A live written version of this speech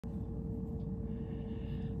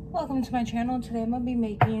Welcome to my channel. Today I'm going to be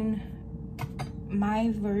making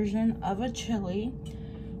my version of a chili.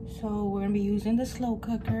 So we're going to be using the slow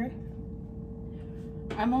cooker.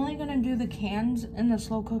 I'm only going to do the cans in the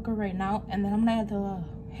slow cooker right now, and then I'm going to add the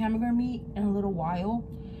hamburger meat in a little while.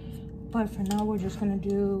 But for now we're just going to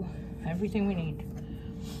do everything we need.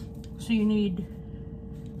 So you need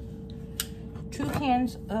 2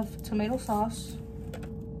 cans of tomato sauce.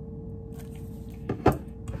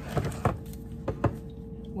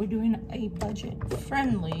 We're doing a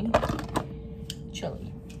budget-friendly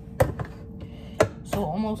chili. So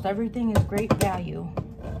almost everything is great value.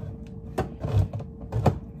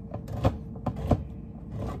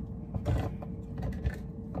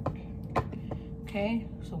 Okay,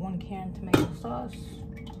 so 1 can tomato sauce.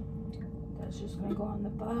 That's just gonna go on the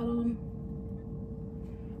bottom.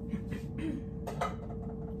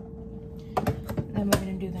 Then we're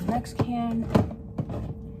gonna do the next can.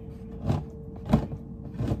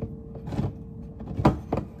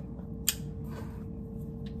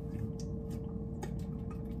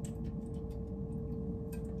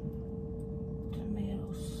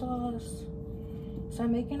 Sauce. So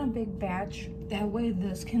I'm making a big batch, that way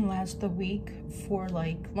this can last a week for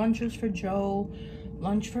like lunches for Joe,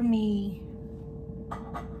 lunch for me.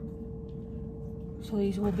 So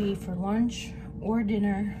these will be for lunch or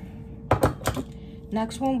dinner.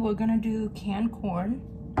 Next one, we're gonna do canned corn.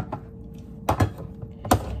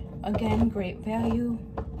 Again, great value.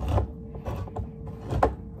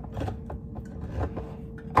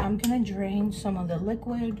 I'm gonna drain some of the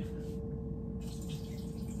liquid.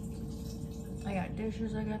 I got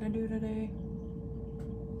dishes I gotta do today.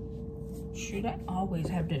 Shoot, I always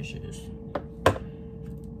have dishes.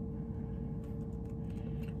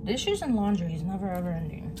 Dishes and laundry is never ever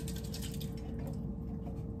ending.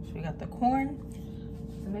 So we got the corn,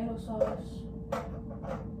 tomato sauce.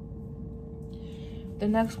 The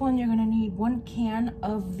next one, you're gonna need 1 can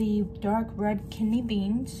of the dark red kidney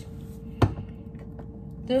beans.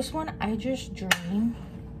 This one I just drained.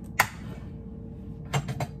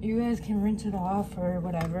 You guys can rinse it off or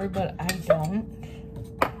whatever, but I don't.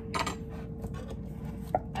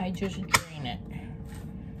 I just drain it.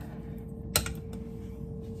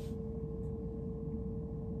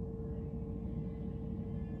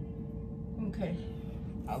 Okay,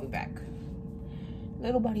 I'll be back.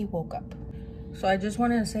 Little buddy woke up. So I just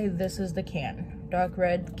wanted to say this is the can. Dark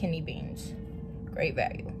red kidney beans. Great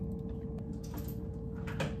value.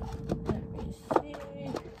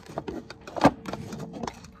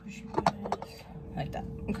 Like that.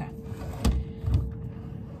 Okay.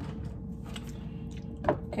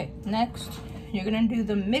 Okay, next you're gonna do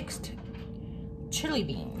the mixed chili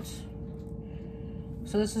beans.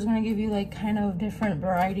 So this is gonna give you like kind of different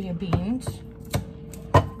variety of beans.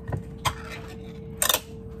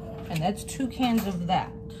 And that's 2 cans of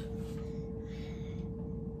that.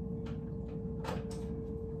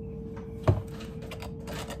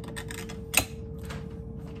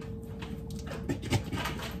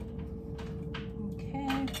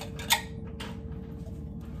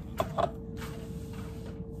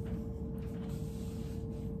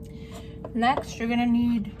 Next, you're gonna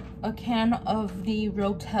need a can of the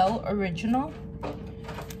Rotel Original.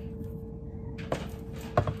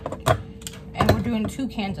 And we're doing 2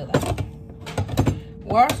 cans of that.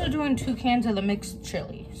 We're also doing 2 cans of the mixed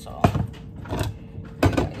chili, so you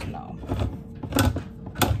guys know.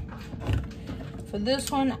 For this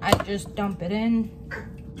one, I just dump it in.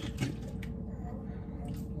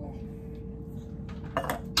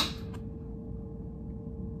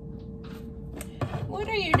 What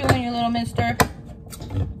are you doing, you little mister?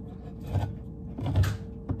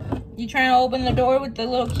 You trying to open the door with the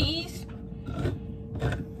little keys?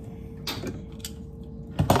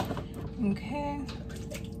 Okay.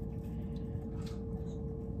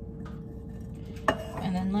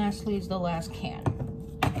 And then lastly is the last can.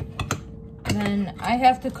 And then I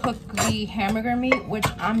have to cook the hamburger meat, which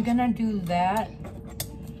I'm gonna do that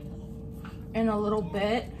in a little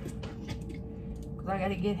bit. Because I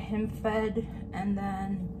gotta get him fed. And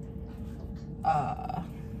then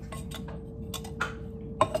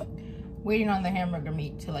waiting on the hamburger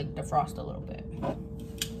meat to like defrost a little bit.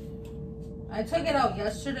 I took it out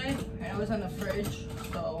yesterday and it was in the fridge,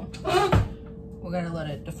 so we're gonna let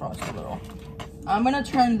it defrost a little. I'm gonna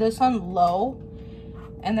turn this on low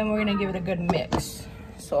and then we're gonna give it a good mix.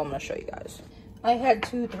 So I'm gonna show you guys. I had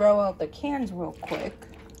to throw out the cans real quick.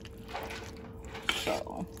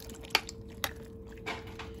 So,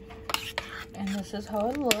 and this is how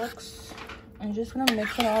it looks. I'm just gonna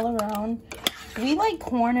mix it all around. We like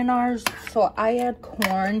corn in ours, so I add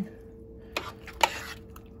corn.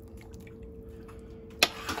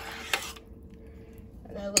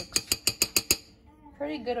 And that looks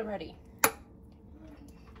pretty good already.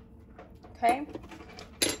 Okay.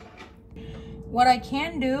 What I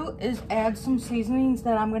can do is add some seasonings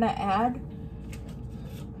that I'm gonna add,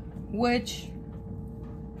 which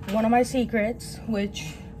one of my secrets,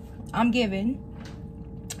 which I'm giving,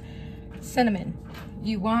 cinnamon.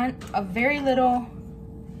 You want a very little,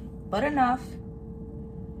 but enough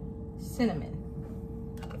cinnamon.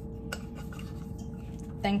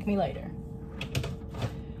 Thank me later.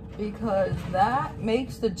 Because that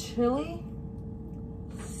makes the chili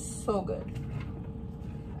so good.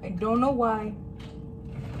 I don't know why,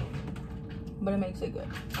 but it makes it good.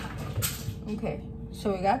 Okay,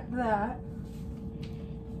 so we got that.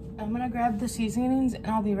 I'm gonna grab the seasonings and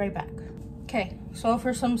I'll be right back. Okay, so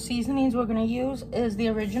for some seasonings we're gonna use is the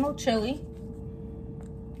original chili.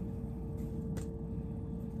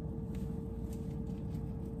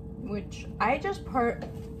 Which I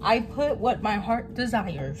put what my heart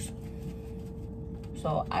desires.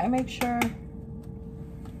 So I make sure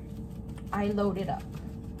I load it up.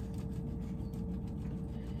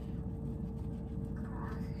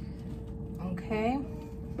 Okay.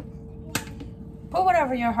 Put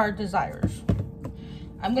whatever your heart desires.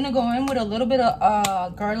 I'm gonna go in with a little bit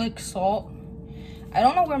of garlic salt. I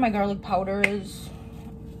don't know where my garlic powder is.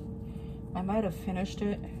 I might have finished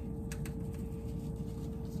it.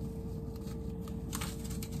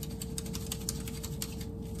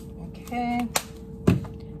 Okay.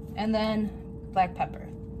 And then black pepper.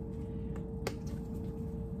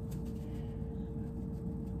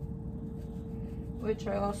 Which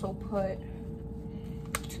I also put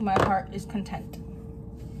to my heart is content.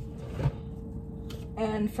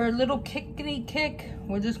 And for a little kickity kick,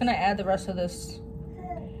 we're just gonna add the rest of this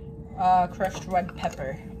crushed red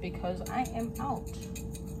pepper because I am out.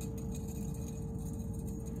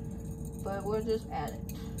 But we'll just add it.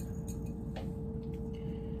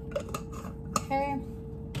 Okay.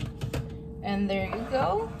 And there you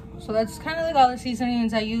go. So that's kind of like all the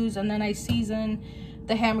seasonings I use, and then I season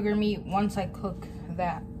the hamburger meat once I cook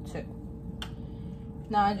that too.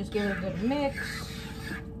 Now I just give it a good mix.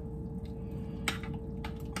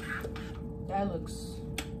 That looks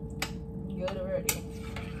good already.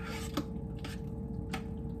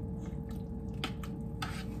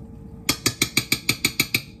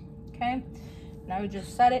 Okay, now we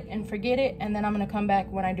just set it and forget it, and then I'm gonna come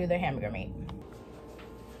back when I do the hamburger meat.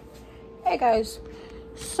 Hey guys,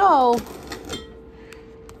 so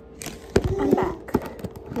I'm back.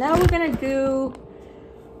 Now we're gonna do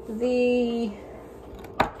the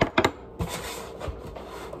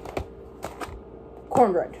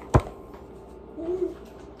cornbread.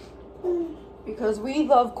 Because we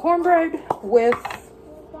love cornbread with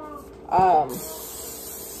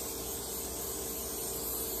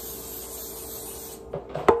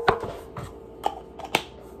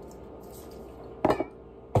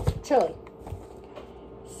chili.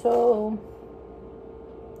 So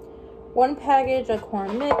 1 package of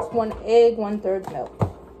corn mix, 1 egg, 1/3 milk.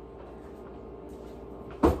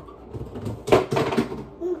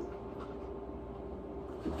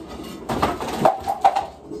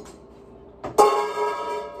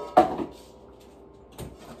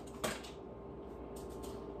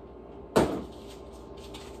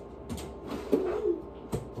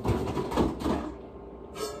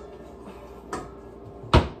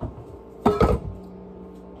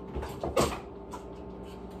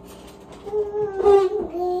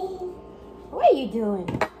 What are you doing?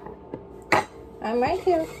 I'm right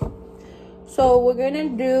here. So we're gonna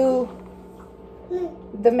do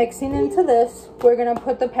the mixing into this. We're gonna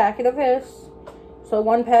put the packet of this. So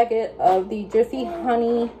 1 packet of the Jiffy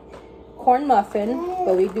Honey corn muffin,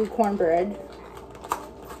 but we do cornbread.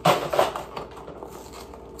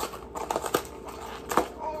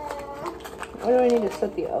 What do I need to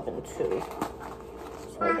set the oven to?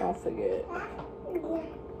 So I don't forget.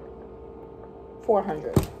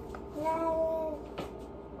 400.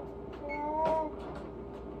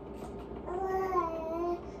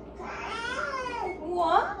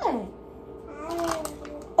 What?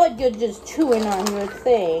 Oh, you're just chewing on your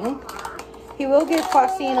thing. He will get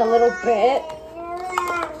fussy in a little bit.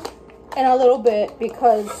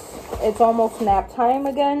 Because it's almost nap time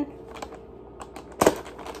again.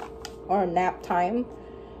 Or nap time.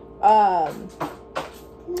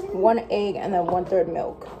 1 egg and then 1/3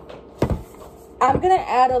 milk. I'm gonna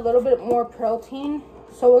add a little bit more protein.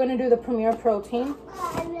 So we're gonna do the Premier Protein.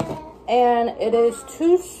 And it is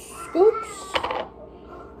 2 scoops.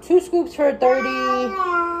 2 scoops for 30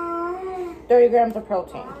 grams of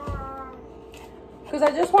protein. Because I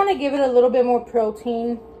just want to give it a little bit more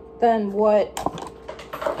protein than what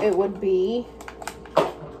it would be.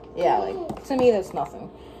 Yeah, like, to me that's nothing.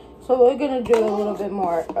 So we're gonna do a little bit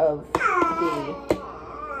more of the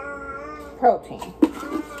protein.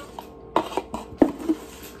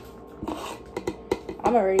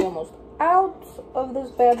 I'm already almost out of this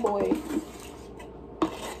bad boy.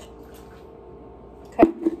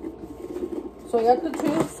 Okay. So I got the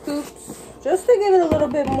 2 scoops just to give it a little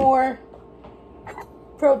bit more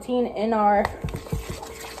protein in our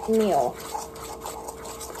meal.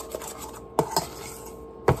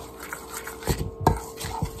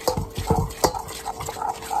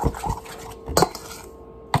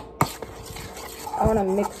 I want to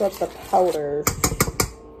mix up the powders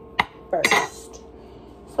first.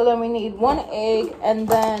 So then we need 1 egg and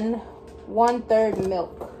then 1/3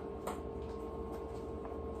 milk.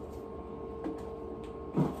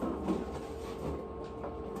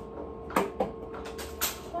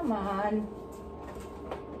 Come on.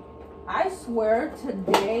 I swear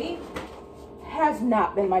today has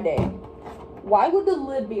not been my day. Why would the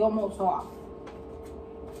lid be almost off?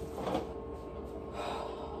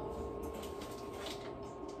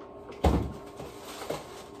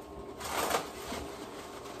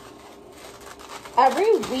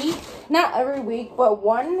 Every week, not every week, but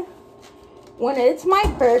when it's my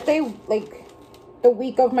birthday, like the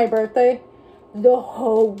week of my birthday, the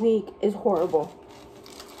whole week is horrible.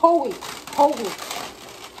 Whole week.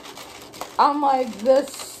 I'm like,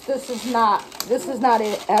 this is not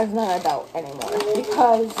it as an adult anymore,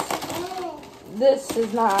 because this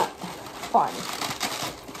is not fun.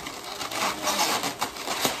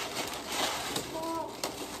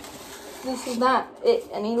 This is not it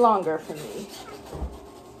any longer for me.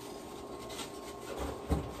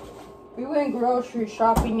 We went grocery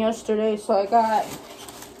shopping yesterday, so I got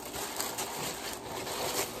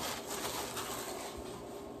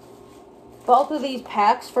both of these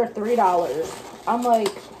packs for $3. I'm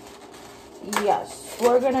like, yes,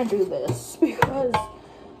 we're gonna do this, because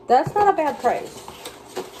that's not a bad price.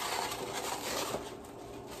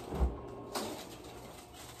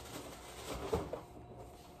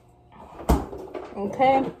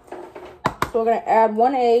 Okay, so we're gonna add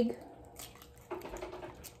 1 egg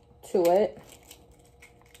to it,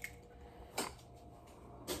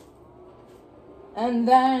 and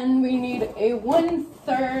then we need a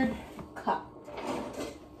 1/3 cup,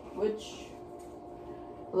 which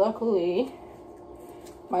luckily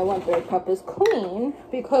my 1/3 cup is clean,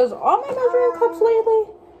 because all my measuring cups lately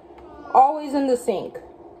always in the sink,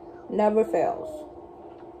 never fails.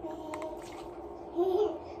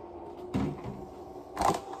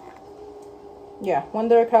 Yeah,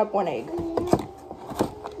 1/3 cup, 1 egg.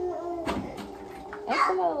 I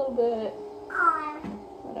still got a little bit,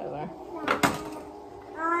 whatever.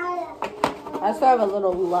 I still have a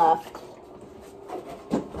little left.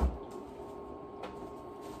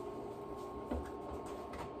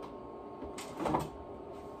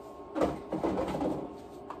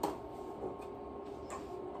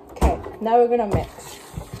 Okay, now we're gonna mix.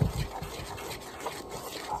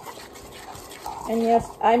 And yes,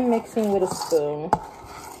 I'm mixing with a spoon.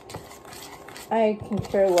 I can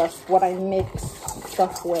care less what I mix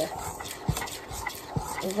stuff with,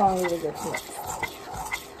 as long as it gets mixed.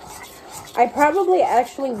 I probably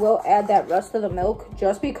actually will add that rest of the milk,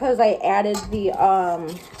 just because I added the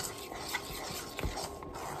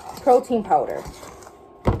protein powder.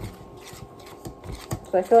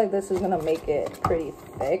 So I feel like this is gonna make it pretty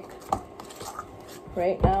thick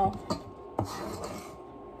right now.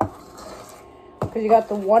 Because you got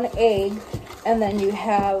the 1 egg, and then you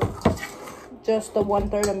have just the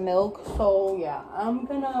 1/3 of milk. So yeah, I'm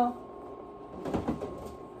gonna,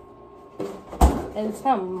 and it's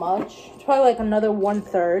not much, it's probably like another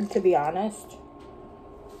 1/3, to be honest.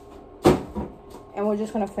 And we're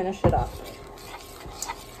just gonna finish it up,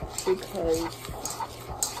 because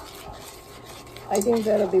I think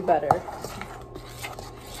that'll be better.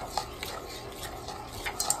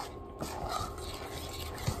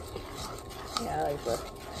 Yeah, I like that.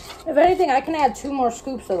 If anything, I can add 2 more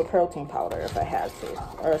scoops of the protein powder if I had to,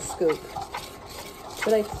 or a scoop.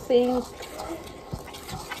 But I think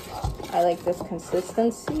I like this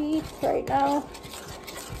consistency right now.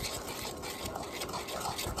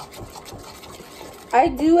 I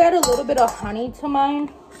do add a little bit of honey to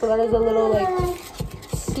mine, so that is a little like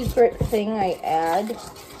secret thing I add,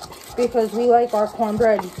 because we like our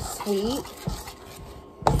cornbread sweet.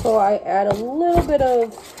 So I add a little bit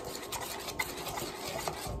of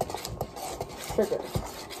sugar,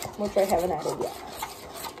 which I haven't added yet.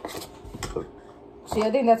 See, I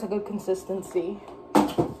think that's a good consistency.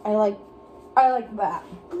 I like that.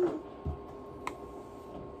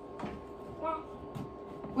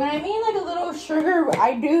 When I mean like a little sugar,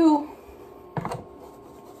 I do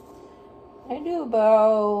I do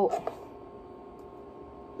about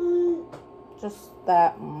just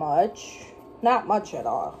that much. Not much at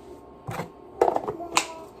all.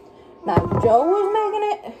 Now, if Joe was making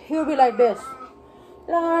it, he'll be like this.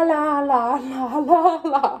 La, la, la, la, la,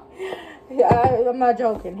 la. Yeah, I'm not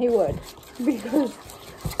joking. He would. Because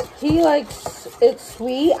he likes it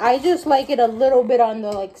sweet. I just like it a little bit on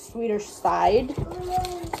the, like, sweeter side.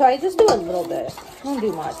 So I just do a little bit. I don't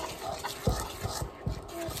do much.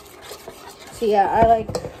 So, yeah,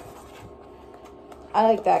 I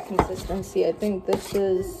like that consistency. I think this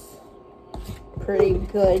is pretty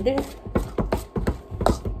good.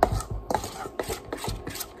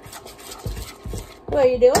 What are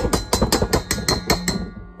you doing?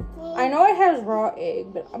 I know it has raw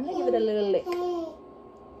egg, but I'm gonna give it a little lick.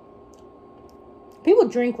 People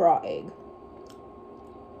drink raw egg.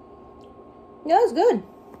 Yeah, that's good.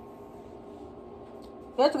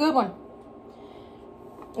 That's a good one.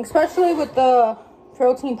 Especially with the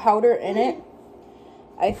protein powder in it.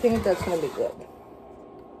 I think that's gonna be good.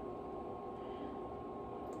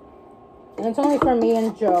 And it's only for me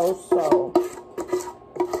and Joe, so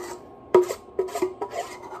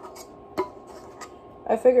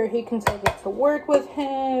I figure he can take it to work with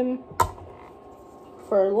him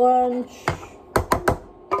for lunch.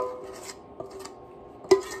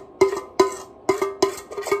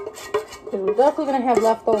 Because we're definitely going to have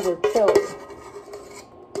leftover chili.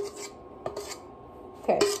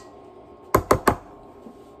 Okay.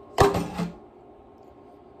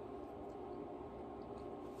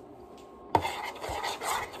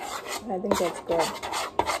 I think that's good.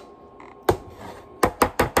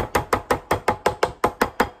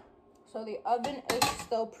 So the oven is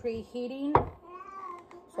still preheating.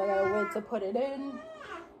 So I gotta wait to put it in.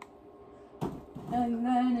 And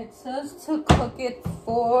then it says to cook it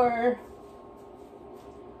for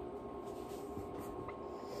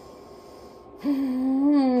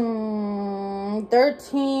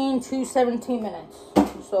 13 to 17 minutes.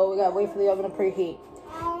 So we gotta wait for the oven to preheat.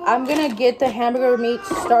 I'm gonna get the hamburger meat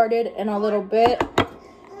started in a little bit.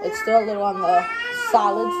 It's still a little on the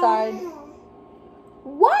solid side.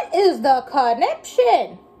 What is the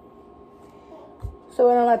connection? So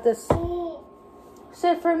we're gonna let this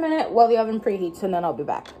sit for a minute while the oven preheats, and then I'll be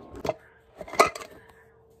back.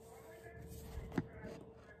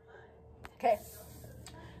 Okay.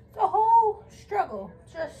 The whole struggle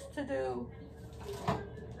just to do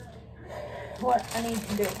what I need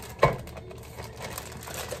to do.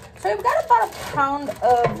 So we've got about a pound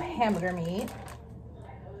of hamburger meat.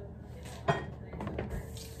 I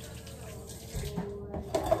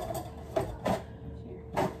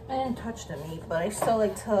didn't touch the meat, but I still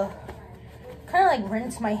like to kind of like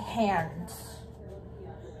rinse my hands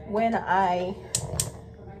when I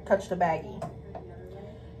touch the baggie.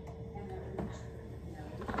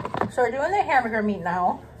 So we're doing the hamburger meat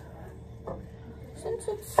now. Since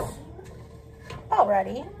it's about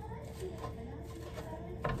ready.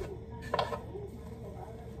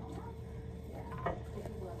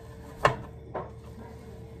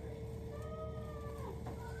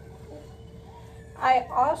 I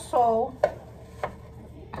also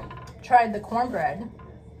tried the cornbread.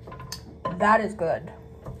 That is good.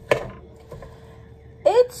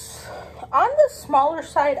 It's on the smaller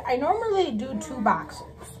side. I normally do 2 boxes.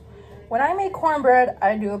 When I make cornbread,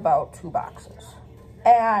 I do about 2 boxes.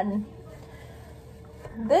 And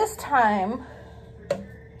this time, I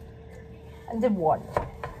did 1.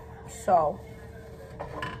 So,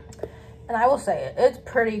 and I will say it, it's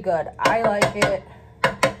pretty good. I like it.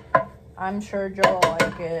 I'm sure Joe will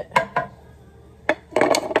like it.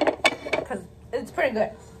 Because it's pretty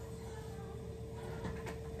good.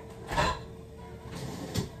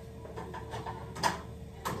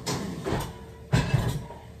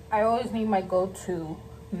 I always need my go-to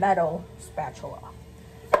metal spatula.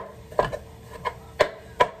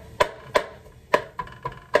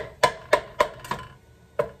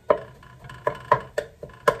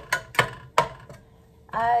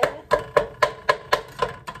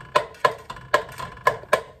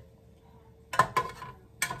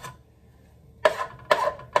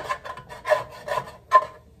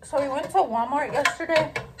 So we went to Walmart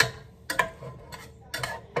yesterday.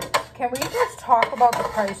 Can we just talk about the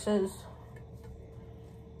prices?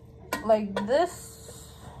 Like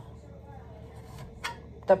this,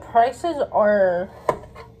 the prices are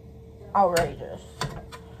outrageous.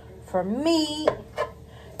 For me,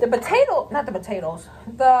 the potato, not the potatoes,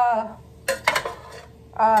 the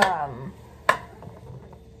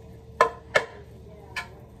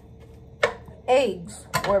eggs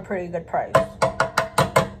were a pretty good price,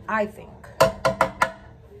 I think.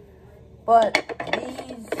 But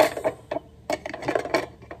these,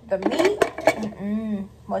 the meat,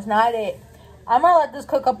 Was not it. I'm gonna let this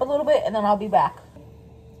cook up a little bit and then I'll be back.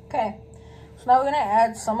 Okay, so now we're gonna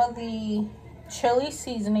add some of the chili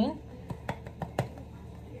seasoning.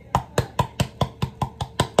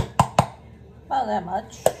 Not that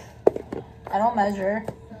much. I don't measure.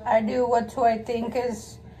 I do what I think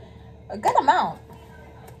is a good amount.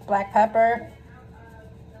 Black pepper.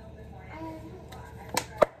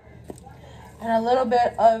 And a little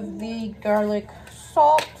bit of the garlic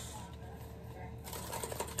salt.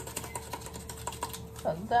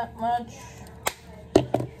 Not that much.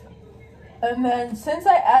 And then since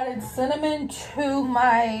I added cinnamon to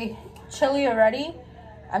my chili already,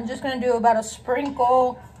 I'm just gonna do about a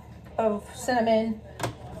sprinkle of cinnamon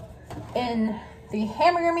in the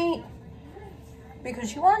hamburger meat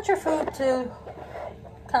because you want your food to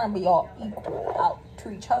kind of be all equal out to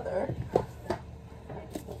each other.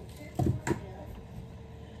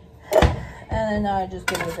 And then I just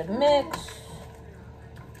give it a good mix.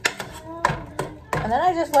 And then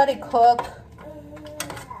I just let it cook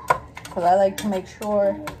because I like to make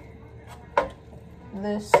sure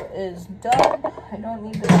this is done. I don't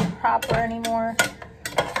need this proper anymore.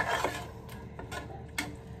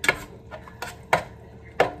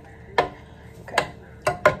 Okay.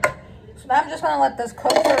 So now I'm just going to let this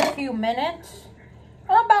cook for a few minutes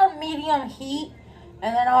on about medium heat.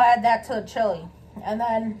 And then I'll add that to the chili. And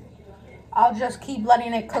then I'll just keep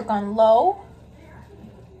letting it cook on low.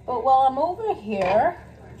 But while I'm over here,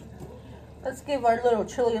 let's give our little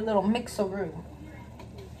chili a little mix-a-roo.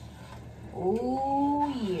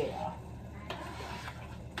 Ooh, yeah.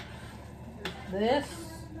 This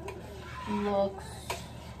looks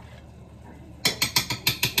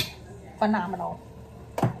phenomenal.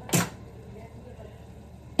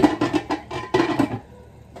 That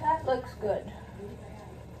looks good.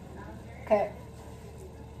 Okay.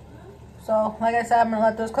 So, like I said, I'm going to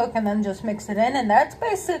let this cook and then just mix it in. And that's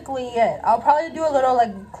basically it. I'll probably do a little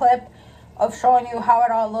like clip of showing you how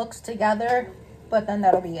it all looks together. But then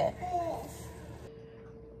that'll be it.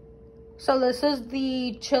 So this is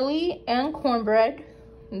the chili and cornbread.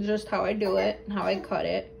 Just how I do it, how I cut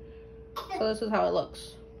it. So this is how it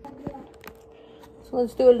looks. So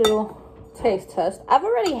let's do a little taste test. I've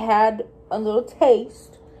already had a little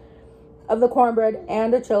taste of the cornbread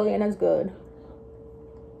and the chili and it's good.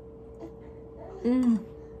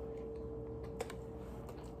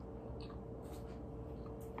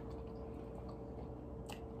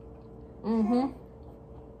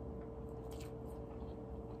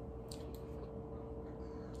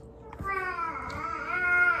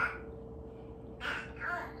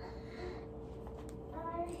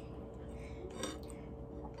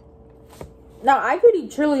 Now I could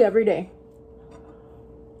eat chili every day.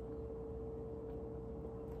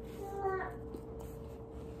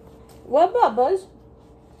 What about Buzz?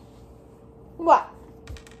 What?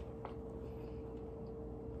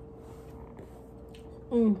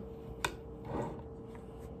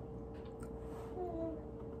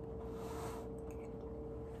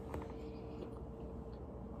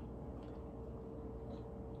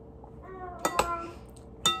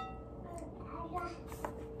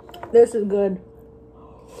 This is good.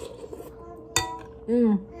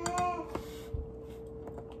 And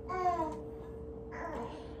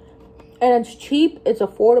it's cheap. It's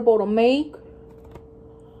affordable to make.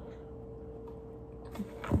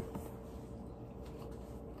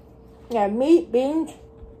 Yeah, meat, beans.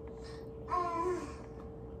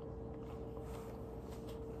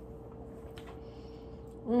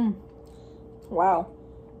 Wow.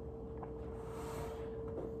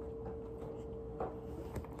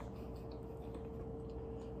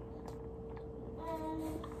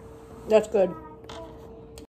 That's good.